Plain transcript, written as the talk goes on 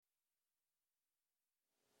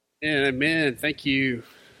Amen. Thank you,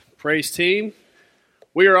 praise team.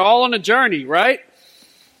 We are all on a journey, right?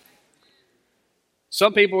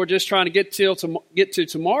 Some people are just trying to get to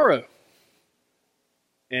tomorrow.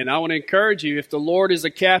 And I want to encourage you, if the Lord is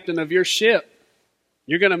the captain of your ship,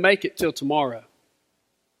 you're going to make it till tomorrow.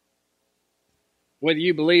 Whether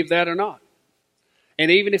you believe that or not.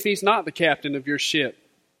 And even if He's not the captain of your ship,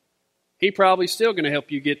 He's probably still going to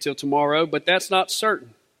help you get till tomorrow, but that's not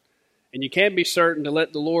certain. And you can be certain to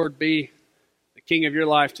let the Lord be the king of your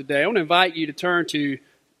life today. I want to invite you to turn to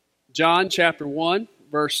John chapter 1,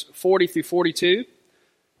 verse 40 through 42.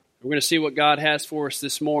 We're going to see what God has for us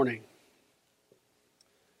this morning.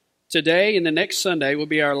 Today and the next Sunday will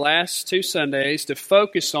be our last two Sundays to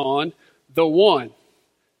focus on the one.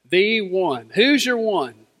 The one. Who's your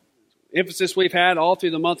one? Emphasis we've had all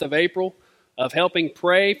through the month of April of helping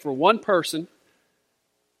pray for one person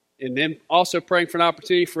and then also praying for an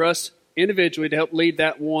opportunity for us individually to help lead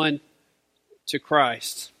that one to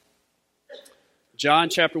Christ. John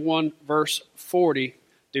chapter 1, verse 40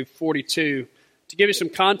 through 42. To give you some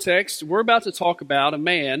context, we're about to talk about a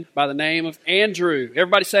man by the name of Andrew.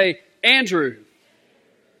 Everybody say, Andrew.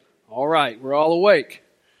 All right, we're all awake.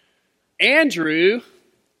 Andrew,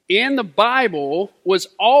 in the Bible, was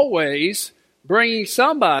always bringing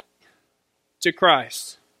somebody to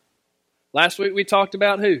Christ. Last week we talked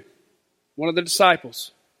about who? One of the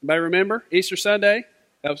disciples. Anybody remember? Easter Sunday?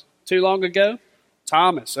 That was too long ago?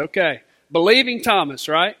 Thomas, okay. Believing Thomas,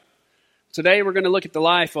 right? Today we're going to look at the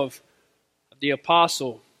life of the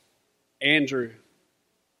apostle Andrew.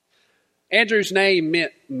 Andrew's name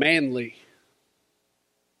meant manly.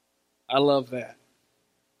 I love that.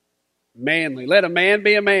 Manly. Let a man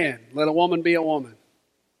be a man. Let a woman be a woman.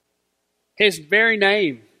 His very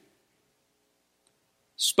name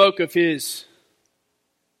spoke of his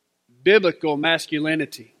biblical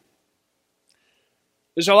masculinity.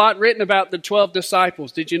 There's a lot written about the 12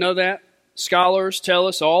 disciples. Did you know that? Scholars tell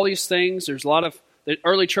us all these things. There's a lot of the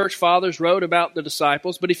early church fathers wrote about the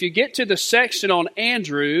disciples. But if you get to the section on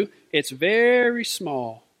Andrew, it's very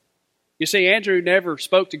small. You see, Andrew never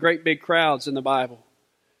spoke to great big crowds in the Bible.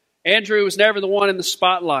 Andrew was never the one in the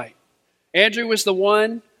spotlight. Andrew was the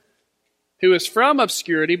one who was from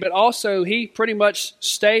obscurity, but also he pretty much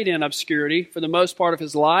stayed in obscurity for the most part of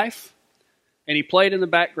his life, and he played in the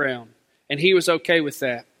background, and he was okay with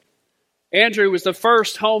that. Andrew was the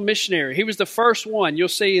first home missionary. He was the first one, you'll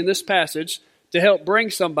see in this passage, to help bring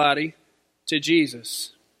somebody to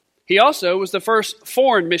Jesus. He also was the first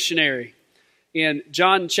foreign missionary. In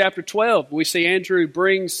John chapter 12, we see Andrew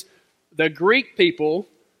brings the Greek people,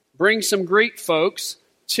 brings some Greek folks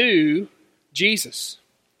to Jesus.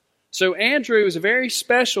 So Andrew is a very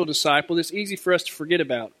special disciple that's easy for us to forget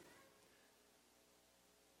about.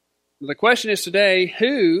 The question is today,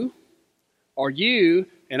 who are you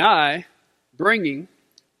and I bringing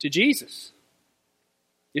to Jesus?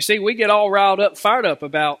 You see, we get all riled up, fired up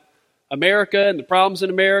about America and the problems in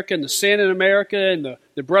America and the sin in America and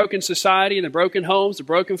the broken society and the broken homes, the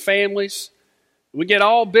broken families. We get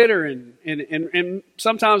all bitter and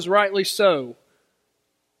sometimes rightly so,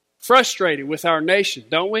 frustrated with our nation,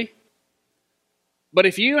 don't we? But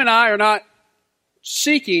if you and I are not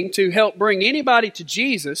seeking to help bring anybody to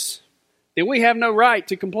Jesus, then we have no right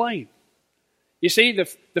to complain. You see,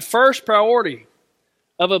 the first priority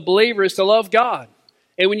of a believer is to love God.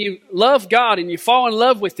 And when you love God and you fall in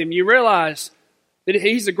love with Him, you realize that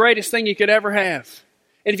He's the greatest thing you could ever have.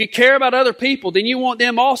 And if you care about other people, then you want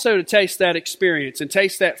them also to taste that experience and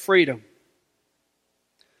taste that freedom.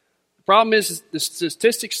 The problem is the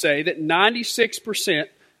statistics say that 96%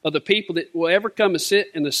 of the people that will ever come and sit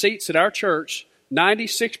in the seats at our church,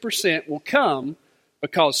 96% will come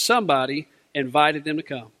because somebody invited them to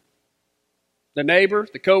come. The neighbor,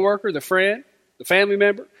 the coworker, the friend, the family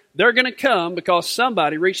member, they're going to come because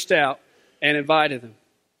somebody reached out and invited them.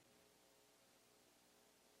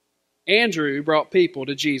 Andrew brought people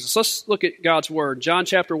to Jesus. Let's look at God's Word. John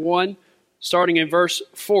chapter 1, starting in verse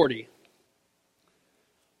 40.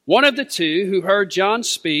 One of the two who heard John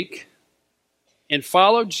speak and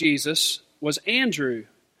followed Jesus was Andrew,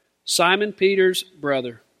 Simon Peter's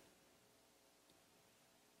brother.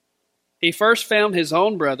 He first found his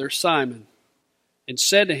own brother, Simon, and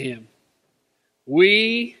said to him,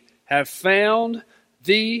 "We have found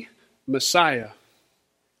the Messiah,"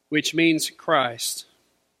 which means Christ.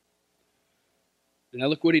 And now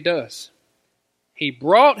look what he does. He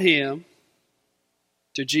brought him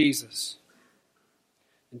to Jesus.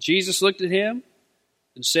 And Jesus looked at him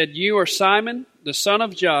and said, "You are Simon, the son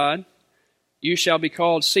of John. You shall be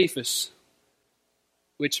called Cephas,"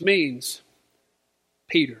 which means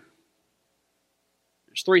Peter.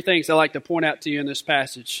 There's three things I'd like to point out to you in this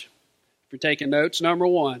passage. If you're taking notes, number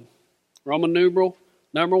 1, Roman numeral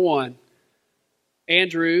number 1.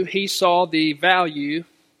 Andrew, he saw the value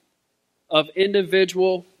of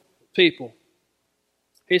individual people.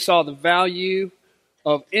 He saw the value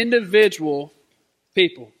of individual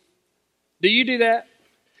people. Do you do that?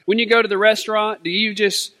 When you go to the restaurant,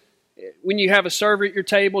 when you have a server at your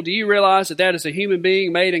table, do you realize that that is a human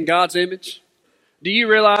being made in God's image? Do you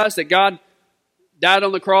realize that God died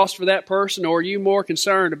on the cross for that person, or are you more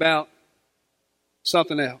concerned about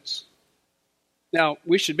something else? Now,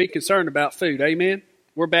 we should be concerned about food, amen?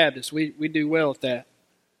 We're Baptists. We do well at that.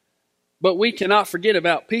 But we cannot forget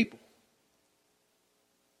about people.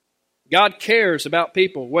 God cares about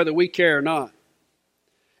people, whether we care or not.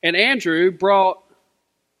 And Andrew brought,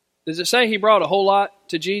 does it say he brought a whole lot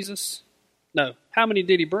to Jesus? No. How many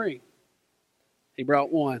did he bring? He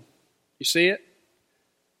brought 1. You see it?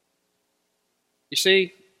 You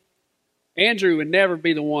see, Andrew would never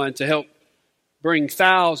be the one to help bring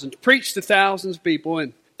thousands, preach to thousands of people,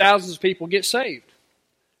 and thousands of people get saved.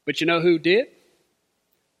 But you know who did?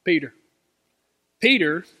 Peter.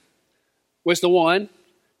 Peter was the one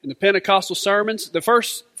in the Pentecostal sermons, the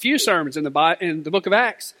first few sermons in the book of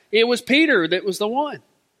Acts. It was Peter that was the one.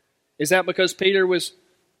 Is that because Peter was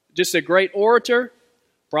just a great orator?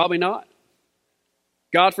 Probably not.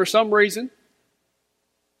 God, for some reason,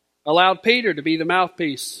 allowed Peter to be the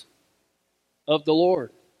mouthpiece of the Lord.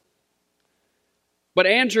 But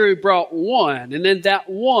Andrew brought 1, and then that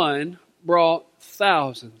 1 brought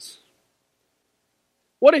thousands.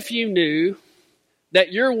 What if you knew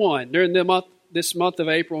that your 1 during this month of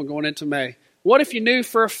April and going into May, what if you knew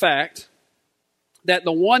for a fact that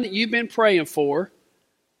the 1 that you've been praying for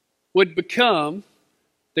would become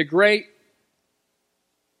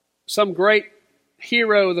some great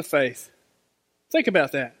hero of the faith? Think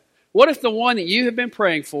about that. What if the 1 that you have been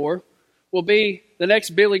praying for will be the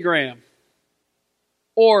next Billy Graham,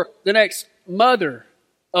 or the next mother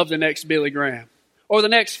of the next Billy Graham, or the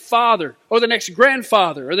next father, or the next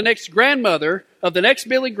grandfather, or the next grandmother of the next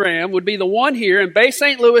Billy Graham would be the 1 here in Bay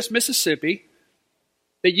St. Louis, Mississippi,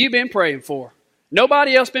 that you've been praying for?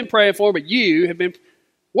 Nobody else been praying for, but you have been.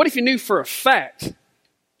 What if you knew for a fact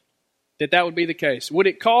that that would be the case? Would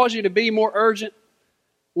it cause you to be more urgent?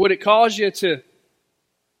 Would it cause you to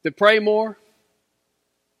pray more?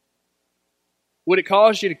 Would it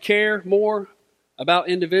cause you to care more about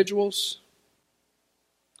individuals?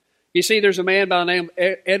 You see, there's a man by the name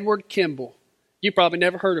of Edward Kimball. You probably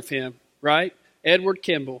never heard of him, right? Edward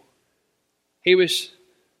Kimball. He was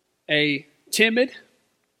a timid,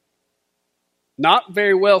 not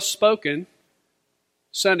very well spoken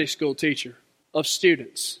Sunday school teacher of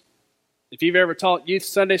students. If you've ever taught youth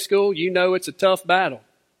Sunday school, you know it's a tough battle.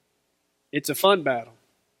 It's a fun battle.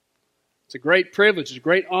 It's a great privilege, it's a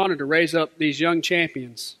great honor to raise up these young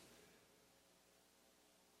champions.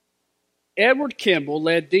 Edward Kimball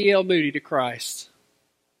led D.L. Moody to Christ.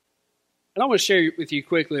 And I want to share with you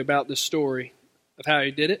quickly about this story of how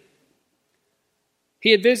he did it.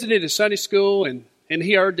 He had visited a Sunday school, and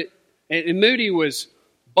he heard that and Moody was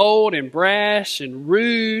bold and brash and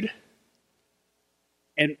rude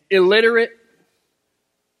and illiterate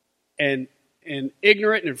and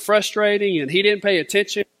ignorant and frustrating, and he didn't pay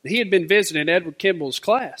attention. He had been visiting Edward Kimball's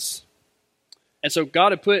class. And so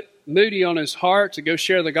God had put Moody on his heart to go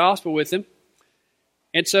share the gospel with him.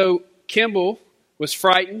 And so Kimball was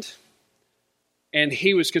frightened, and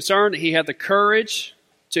he was concerned that he had the courage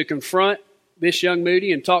to confront this young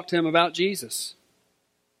Moody and talk to him about Jesus.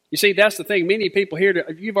 You see, that's the thing. Many people here,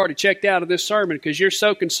 you've already checked out of this sermon because you're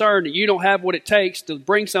so concerned that you don't have what it takes to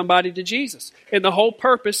bring somebody to Jesus. And the whole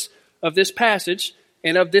purpose of this passage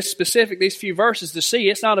and of these few verses to see,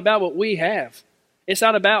 it's not about what we have. It's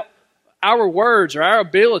not about our words or our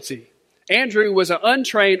ability. Andrew was an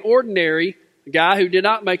untrained, ordinary guy who did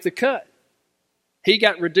not make the cut. He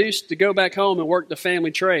got reduced to go back home and work the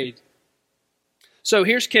family trade. So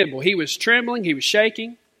here's Kimball. He was trembling, he was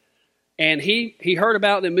shaking, and he heard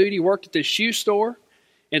about that Moody worked at this shoe store.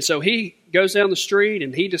 And so he goes down the street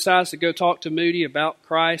and he decides to go talk to Moody about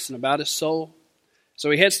Christ and about his soul.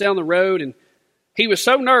 So he heads down the road, and he was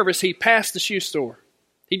so nervous he passed the shoe store.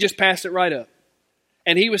 He just passed it right up.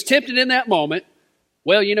 And he was tempted in that moment,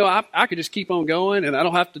 well, you know, I could just keep on going and I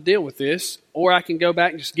don't have to deal with this, or I can go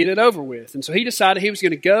back and just get it over with. And so he decided he was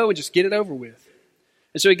going to go and just get it over with.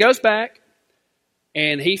 And so he goes back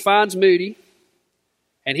and he finds Moody,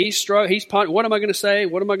 and he's pondering, what am I going to say?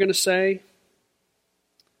 What am I going to say?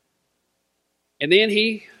 And then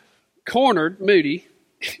he cornered Moody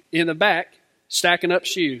in the back, stacking up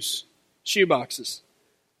shoe boxes.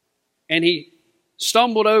 And he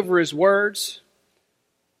stumbled over his words,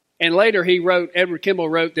 And later Edward Kimball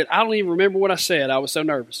wrote that I don't even remember what I said. I was so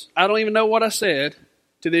nervous. I don't even know what I said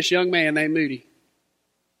to this young man named Moody.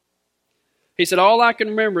 He said, all I can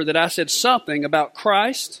remember that I said something about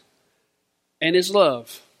Christ and his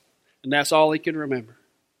love. And that's all he could remember.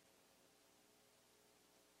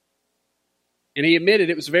 And he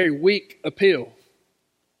admitted it was a very weak appeal.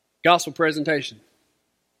 Gospel presentation.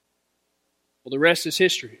 Well, the rest is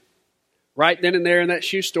history. Right then and there in that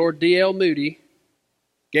shoe store, D.L. Moody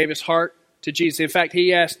gave his heart to Jesus. In fact,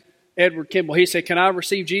 he asked Edward Kimball, he said, can I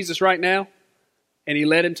receive Jesus right now? And he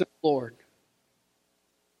led him to the Lord.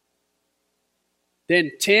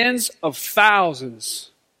 Then tens of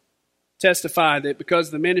thousands testified that because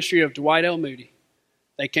of the ministry of Dwight L. Moody,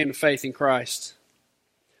 they came to faith in Christ.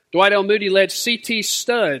 Dwight L. Moody led C.T.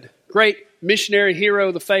 Studd, great missionary hero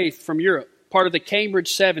of the faith from Europe, part of the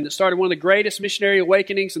Cambridge Seven that started one of the greatest missionary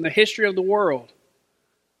awakenings in the history of the world.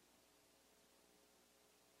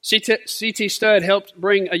 C.T. Studd helped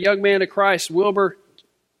bring a young man to Christ, Wilbur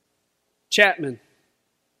Chapman,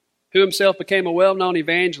 who himself became a well-known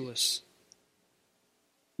evangelist.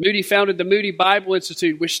 Moody founded the Moody Bible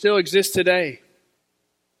Institute, which still exists today.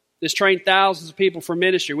 This trained thousands of people for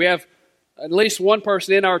ministry. We have at least one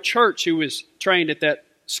person in our church who was trained at that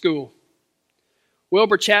school.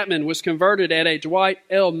 Wilbur Chapman was converted at a Dwight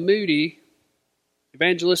L. Moody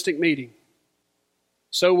evangelistic meeting.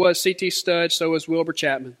 So was C.T. Studd, so was Wilbur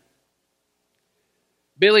Chapman.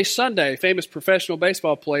 Billy Sunday, famous professional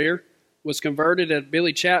baseball player, was converted at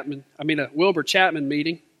a Wilbur Chapman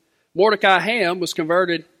meeting. Mordecai Ham was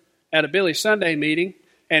converted at a Billy Sunday meeting,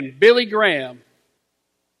 and Billy Graham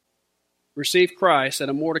received Christ at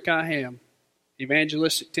a Mordecai Ham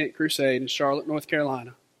evangelistic tent crusade in Charlotte, North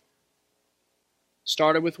Carolina.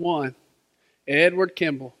 Started with one, Edward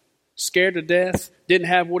Kimball, scared to death, didn't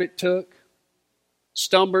have what it took,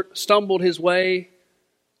 stumbled his way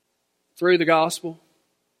through the gospel.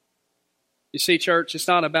 You see, church, it's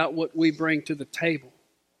not about what we bring to the table.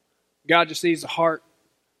 God just needs a heart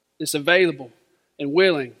that's available and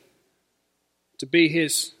willing to be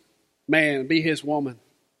his man, be his woman.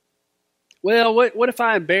 Well, what if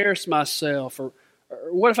I embarrass myself? Or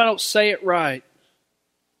what if I don't say it right?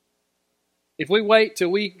 If we wait till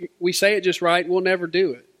we say it just right, we'll never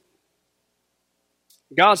do it.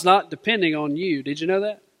 God's not depending on you. Did you know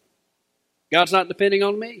that? God's not depending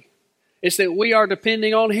on me. It's that we are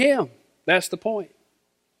depending on him. That's the point.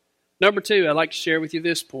 Number two, I'd like to share with you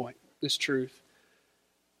this point, this truth.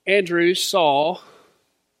 Andrew saw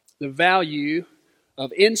the value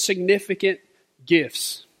of insignificant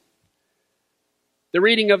gifts. The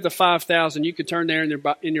reading of the 5,000, you could turn there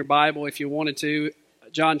in your Bible if you wanted to.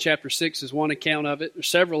 John chapter 6 is one account of it. There's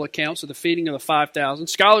several accounts of the feeding of the 5,000.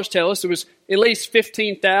 Scholars tell us there was at least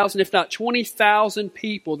 15,000, if not 20,000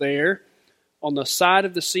 people there on the side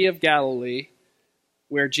of the Sea of Galilee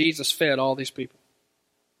where Jesus fed all these people.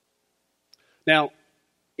 Now,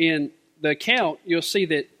 in the account, you'll see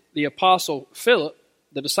that the apostle Philip,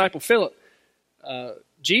 the disciple Philip,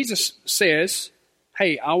 Jesus says,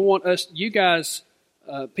 hey, I want you guys,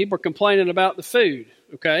 people are complaining about the food,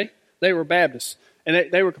 okay? They were Baptists.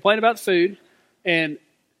 And they were complaining about the food, and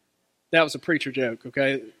that was a preacher joke,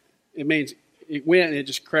 okay? It means it went and it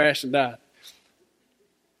just crashed and died.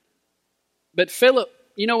 But Philip,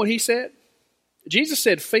 you know what he said? Jesus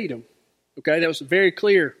said, feed them, okay? That was a very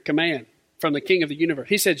clear command from the King of the universe.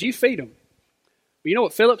 He said, you feed them. But you know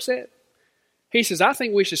what Philip said? He says, I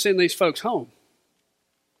think we should send these folks home.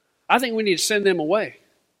 I think we need to send them away.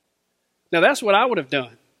 Now, that's what I would have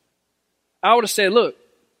done. I would have said, look,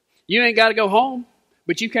 you ain't got to go home,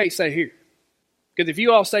 but you can't stay here. Because if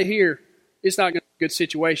you all stay here, it's not going to be a good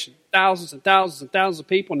situation. Thousands and thousands and thousands of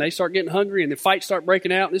people, and they start getting hungry, and the fights start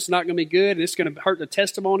breaking out, and it's not going to be good, and it's going to hurt the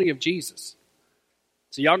testimony of Jesus.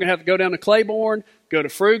 So y'all going to have to go down to Claiborne, go to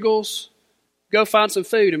Frugal's, go find some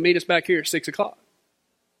food, and meet us back here at 6 o'clock.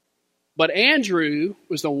 But Andrew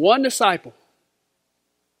was the one disciple,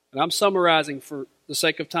 and I'm summarizing for the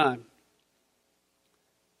sake of time.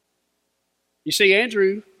 You see,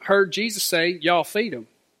 Andrew heard Jesus say, y'all feed them.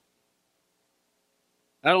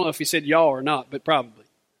 I don't know if he said y'all or not, but probably.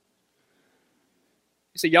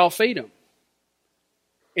 He said, y'all feed them.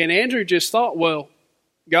 And Andrew just thought, well,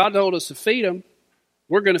 God told us to feed them.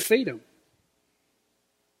 We're going to feed them.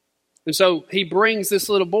 And so he brings this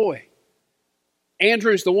little boy.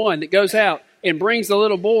 Andrew's the one that goes out and brings the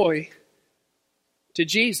little boy to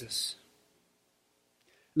Jesus.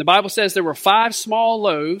 And the Bible says there were 5 small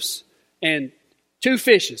loaves and 2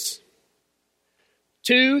 fishes.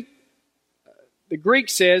 2, the Greek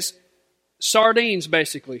says, sardines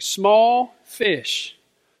basically, small fish.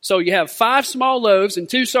 So you have 5 small loaves and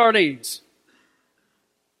 2 sardines.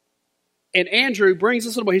 And Andrew brings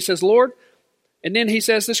this little boy. He says, Lord, and then he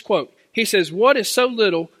says this quote. He says, what is so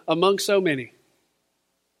little among so many?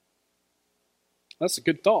 That's a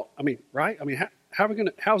good thought. I mean, right? I mean,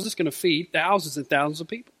 how is this going to feed thousands and thousands of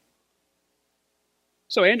people?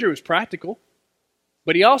 So Andrew was practical,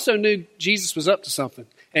 but he also knew Jesus was up to something,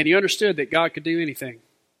 and he understood that God could do anything.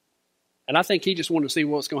 And I think he just wanted to see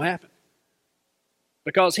what's going to happen.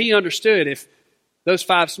 Because he understood if those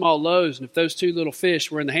 5 small loaves and if those 2 little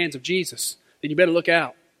fish were in the hands of Jesus, then you better look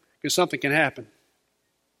out, because something can happen.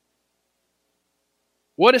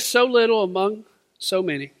 What is so little among so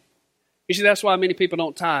many? You see, that's why many people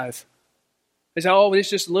don't tithe. They say, oh, it's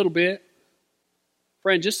just a little bit.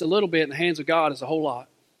 Friend, just a little bit in the hands of God is a whole lot.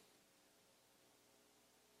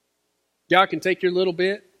 God can take your little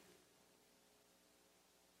bit,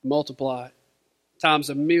 multiply it times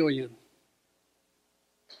 1,000,000.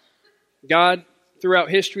 God, throughout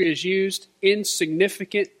history, has used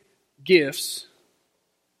insignificant gifts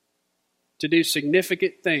to do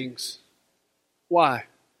significant things. Why?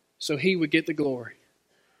 So he would get the glory.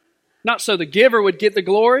 Not so the giver would get the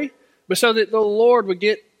glory, but so that the Lord would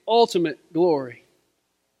get ultimate glory.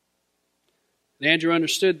 And Andrew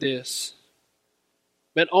understood this.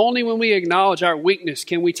 But only when we acknowledge our weakness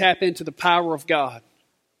can we tap into the power of God.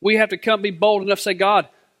 We have to be bold enough to say, God,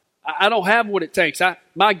 I don't have what it takes.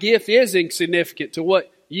 My gift is insignificant to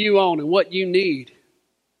what you own and what you need.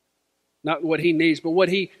 Not what he needs, but what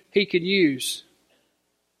he could use.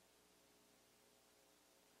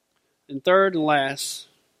 And third and last,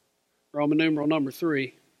 Roman numeral number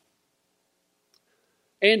 3,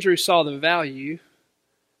 Andrew saw the value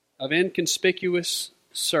of inconspicuous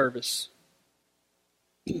service.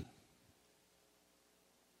 He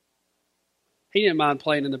didn't mind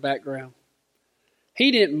playing in the background.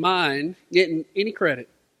 He didn't mind getting any credit.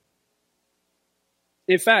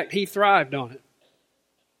 In fact, he thrived on it.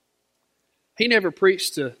 He never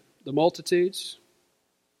preached to the multitudes.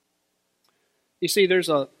 You see, there's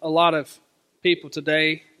a lot of people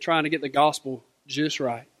today trying to get the gospel just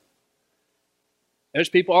right. There's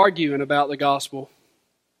people arguing about the gospel.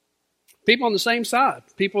 People on the same side.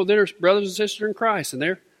 People that are brothers and sisters in Christ. And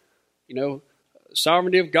they're,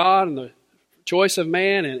 sovereignty of God and the choice of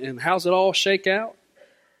man and how's it all shake out.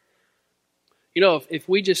 If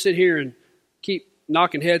we just sit here and keep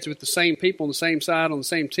knocking heads with the same people on the same side on the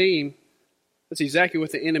same team, that's exactly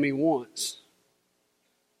what the enemy wants.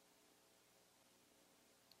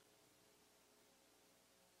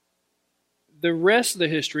 The rest of the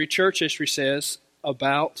history, church history says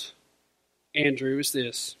about Andrew is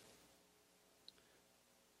this.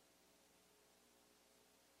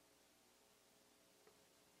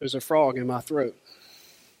 There's a frog in my throat.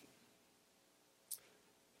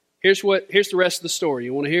 Here's the rest of the story.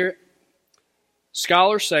 You want to hear it?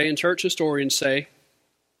 Scholars say, and church historians say,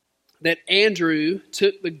 that Andrew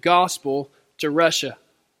took the gospel to Russia.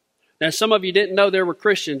 Now, some of you didn't know there were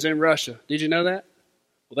Christians in Russia. Did you know that?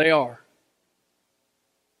 Well, they are.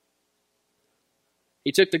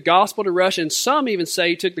 He took the gospel to Russia, and some even say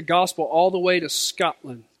he took the gospel all the way to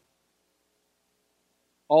Scotland.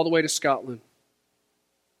 All the way to Scotland.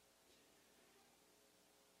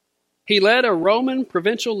 He led a Roman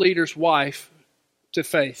provincial leader's wife to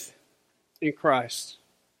faith in Christ.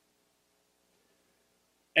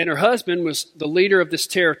 And her husband was the leader of this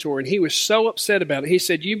territory, and he was so upset about it. He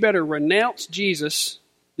said, you better renounce Jesus,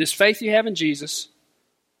 this faith you have in Jesus,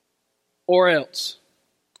 or else.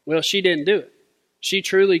 Well, she didn't do it. She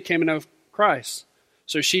truly came to know Christ,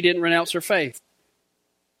 so she didn't renounce her faith.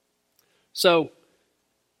 So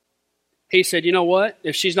he said, you know what?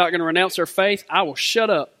 If she's not going to renounce her faith, I will shut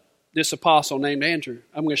up this apostle named Andrew.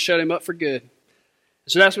 I'm going to shut him up for good.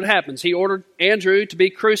 So that's what happens. He ordered Andrew to be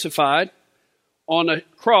crucified on a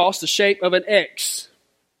cross the shape of an X.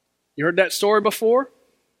 You heard that story before?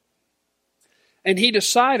 And he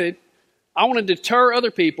decided, I want to deter other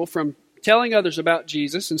people from telling others about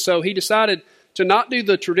Jesus. And so he decided to not do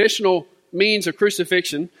the traditional means of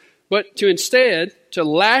crucifixion, but to instead to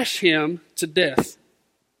lash him to death.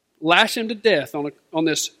 Lash him to death on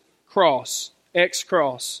this cross, X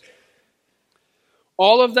cross.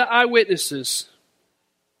 All of the eyewitnesses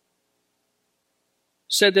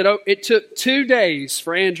said that it took 2 days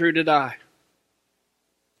for Andrew to die.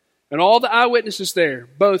 And all the eyewitnesses there,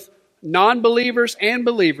 both non-believers and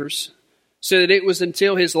believers, said that it was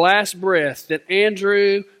until his last breath that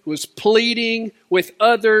Andrew was pleading with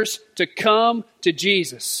others to come to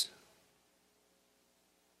Jesus.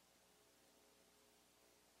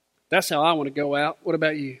 That's how I want to go out. What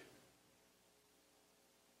about you?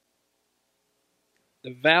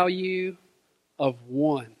 The value of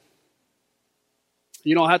one.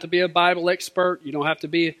 You don't have to be a Bible expert. You don't have to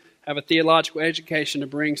be have a theological education to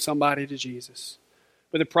bring somebody to Jesus.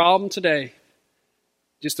 But the problem today,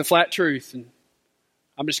 just the flat truth, and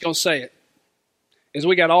I'm just going to say it, is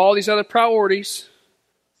we got all these other priorities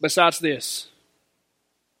besides this.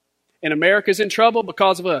 And America's in trouble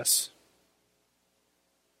because of us.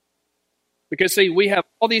 Because, see, we have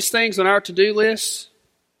all these things on our to-do list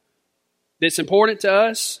that's important to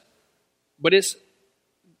us, but it's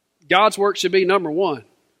God's work should be number one.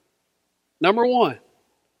 Number one.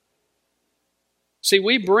 See,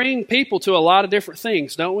 we bring people to a lot of different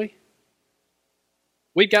things, don't we?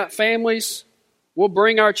 We've got families. We'll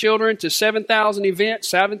bring our children to 7,000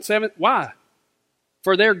 events. Why?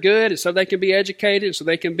 For their good, and so they can be educated, so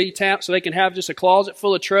they can be so they can have just a closet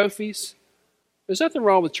full of trophies. There's nothing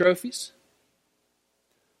wrong with trophies.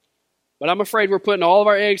 But I'm afraid we're putting all of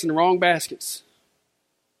our eggs in the wrong baskets.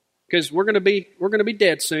 Because we're going to be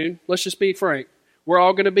dead soon. Let's just be frank. We're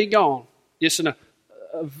all going to be gone. Just in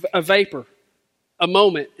a vapor, a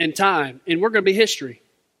moment in time, and we're going to be history.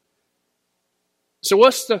 So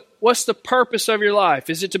what's the purpose of your life?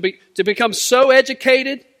 Is it to become so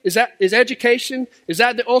educated? Is education? Is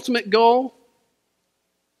that the ultimate goal?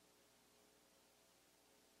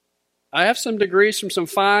 I have some degrees from some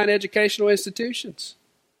fine educational institutions.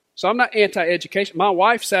 So I'm not anti-education. My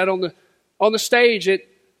wife sat on the stage at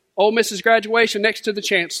Ole Miss's graduation next to the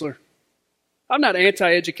chancellor. I'm not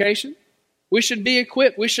anti-education. We should be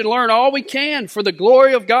equipped. We should learn all we can for the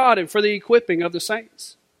glory of God and for the equipping of the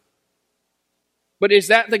saints. But is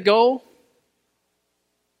that the goal?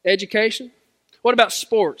 Education? What about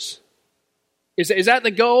sports? Is that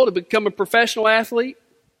the goal, to become a professional athlete?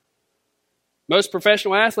 Most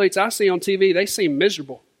professional athletes I see on TV, they seem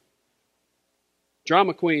miserable.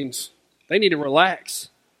 Drama queens. They need to relax.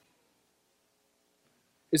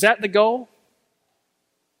 Is that the goal?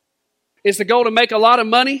 Is the goal to make a lot of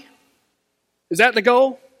money? Is that the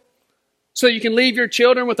goal? So you can leave your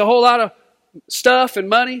children with a whole lot of stuff and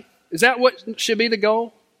money? Is that what should be the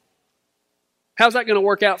goal? How's that going to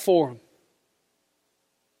work out for them?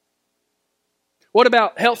 What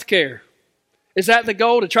about health care? Is that the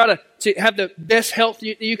goal, to try to have the best health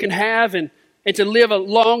you can have and to live a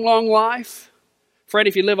long, long life? Friend,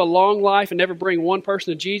 if you live a long life and never bring one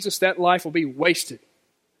person to Jesus, that life will be wasted.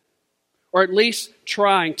 Or at least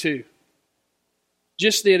trying to.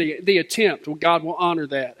 Just the attempt, God will honor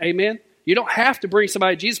that. Amen? You don't have to bring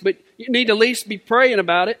somebody to Jesus, but you need to at least be praying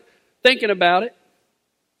about it, thinking about it.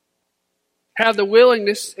 Have the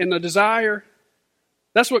willingness and the desire.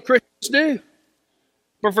 That's what Christians do.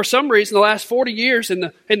 But for some reason, the last 40 years in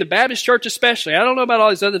the Baptist church especially, I don't know about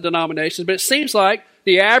all these other denominations, but it seems like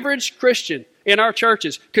the average Christian in our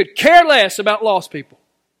churches could care less about lost people.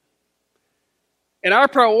 And our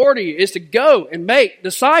priority is to go and make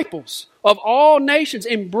disciples of all nations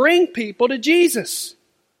and bring people to Jesus.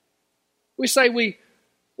 We say we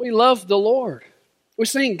love the Lord. We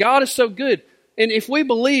sing God is so good. And if we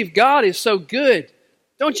believe God is so good,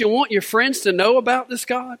 don't you want your friends to know about this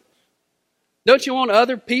God? Don't you want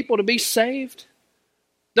other people to be saved?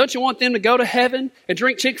 Don't you want them to go to heaven and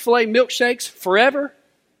drink Chick-fil-A milkshakes forever?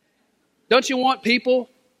 Don't you want people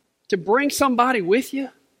to bring somebody with you?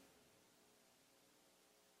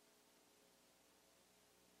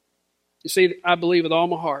 You see, I believe with all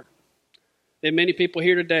my heart that many people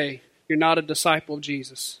here today, you're not a disciple of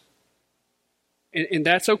Jesus. And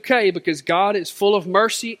that's okay, because God is full of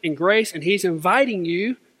mercy and grace, and He's inviting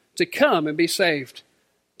you to come and be saved.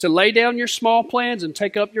 To lay down your small plans and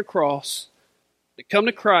take up your cross. To come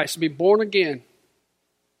to Christ and be born again.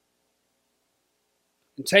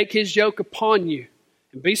 And take His yoke upon you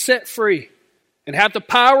and be set free. And have the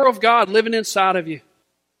power of God living inside of you.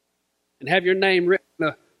 And have your name written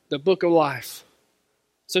in the book of life.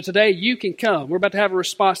 So today you can come. We're about to have a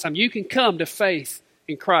response time. You can come to faith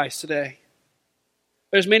in Christ today.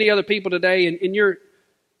 There's many other people today, and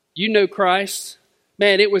you know Christ.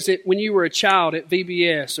 Man, it was when you were a child at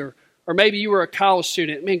VBS, or maybe you were a college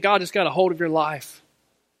student. Man, God has got a hold of your life.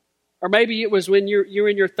 Or maybe it was when you're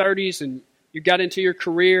in your 30s and you got into your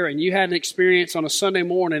career and you had an experience on a Sunday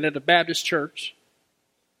morning at a Baptist church.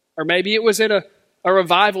 Or maybe it was at a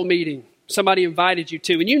revival meeting somebody invited you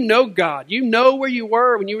to. And you know God. You know where you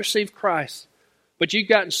were when you received Christ. But you've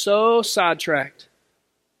gotten so sidetracked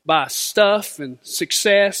by stuff and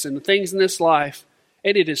success and the things in this life,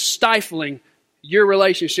 and it is stifling your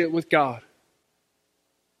relationship with God.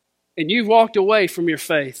 And you've walked away from your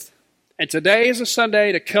faith. And today is a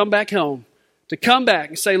Sunday to come back home. To come back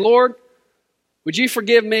and say, Lord, would you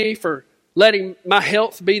forgive me for letting my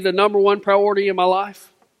health be the number one priority in my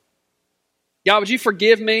life? God, would you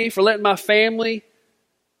forgive me for letting my family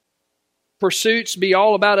pursuits be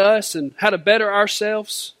all about us and how to better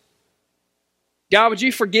ourselves? God, would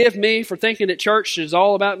you forgive me for thinking that church is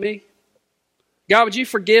all about me? God, would you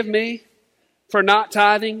forgive me for not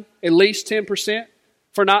tithing at least 10%?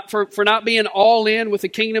 For not being all in with the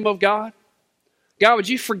kingdom of God? God, would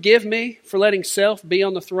you forgive me for letting self be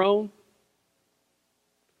on the throne?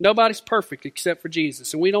 Nobody's perfect except for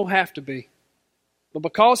Jesus, and we don't have to be. But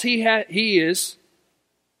because He is,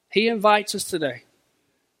 He invites us today.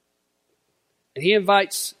 And He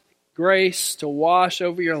invites grace to wash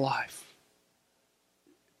over your life,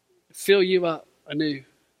 to fill you up anew,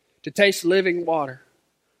 to taste living water.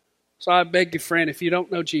 So I beg you, friend, if you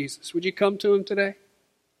don't know Jesus, would you come to Him today?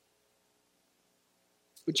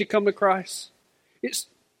 Would you come to Christ?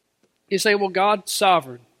 You say, well, God's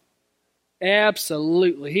sovereign.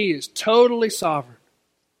 Absolutely. He is totally sovereign.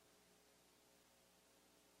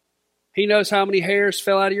 He knows how many hairs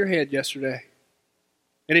fell out of your head yesterday.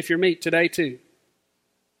 And if you're me, today too.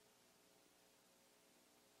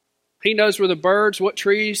 He knows where the birds, what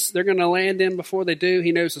trees they're going to land in before they do.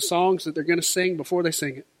 He knows the songs that they're going to sing before they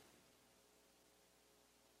sing it.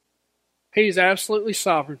 He's absolutely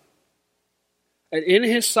sovereign. And in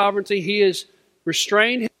His sovereignty, He has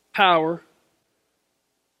restrained His power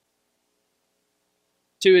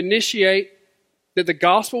to initiate that the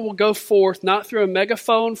gospel will go forth not through a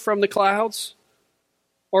megaphone from the clouds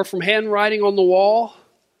or from handwriting on the wall,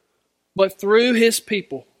 but through His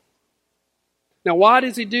people. Now, why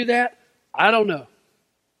does He do that? I don't know.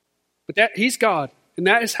 But He's God, and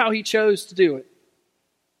that is how He chose to do it.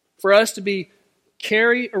 For us to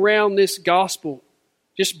carry around this gospel,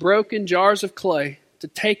 just broken jars of clay, to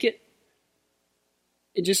take it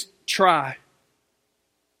and just try.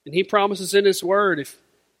 And He promises in His Word,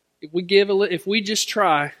 if we just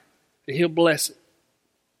try, that He'll bless it.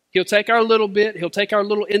 He'll take our little bit, He'll take our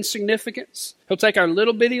little insignificance, He'll take our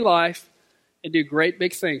little bitty life and do great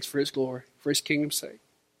big things for His glory, for His kingdom's sake.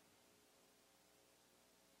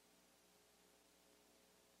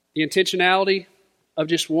 The intentionality of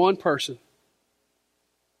just one person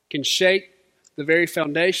can shake the very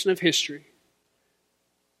foundation of history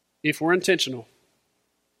if we're intentional.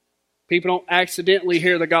 People don't accidentally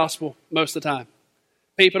hear the gospel most of the time.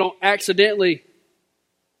 People don't accidentally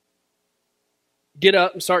get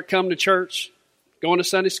up and start coming to church, going to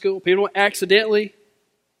Sunday school. People don't accidentally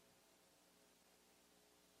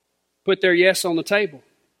put their yes on the table.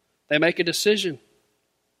 They make a decision.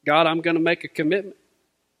 God, I'm going to make a commitment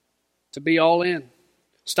to be all in.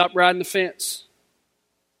 Stop riding the fence.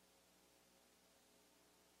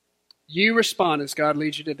 You respond as God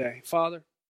leads you today. Father.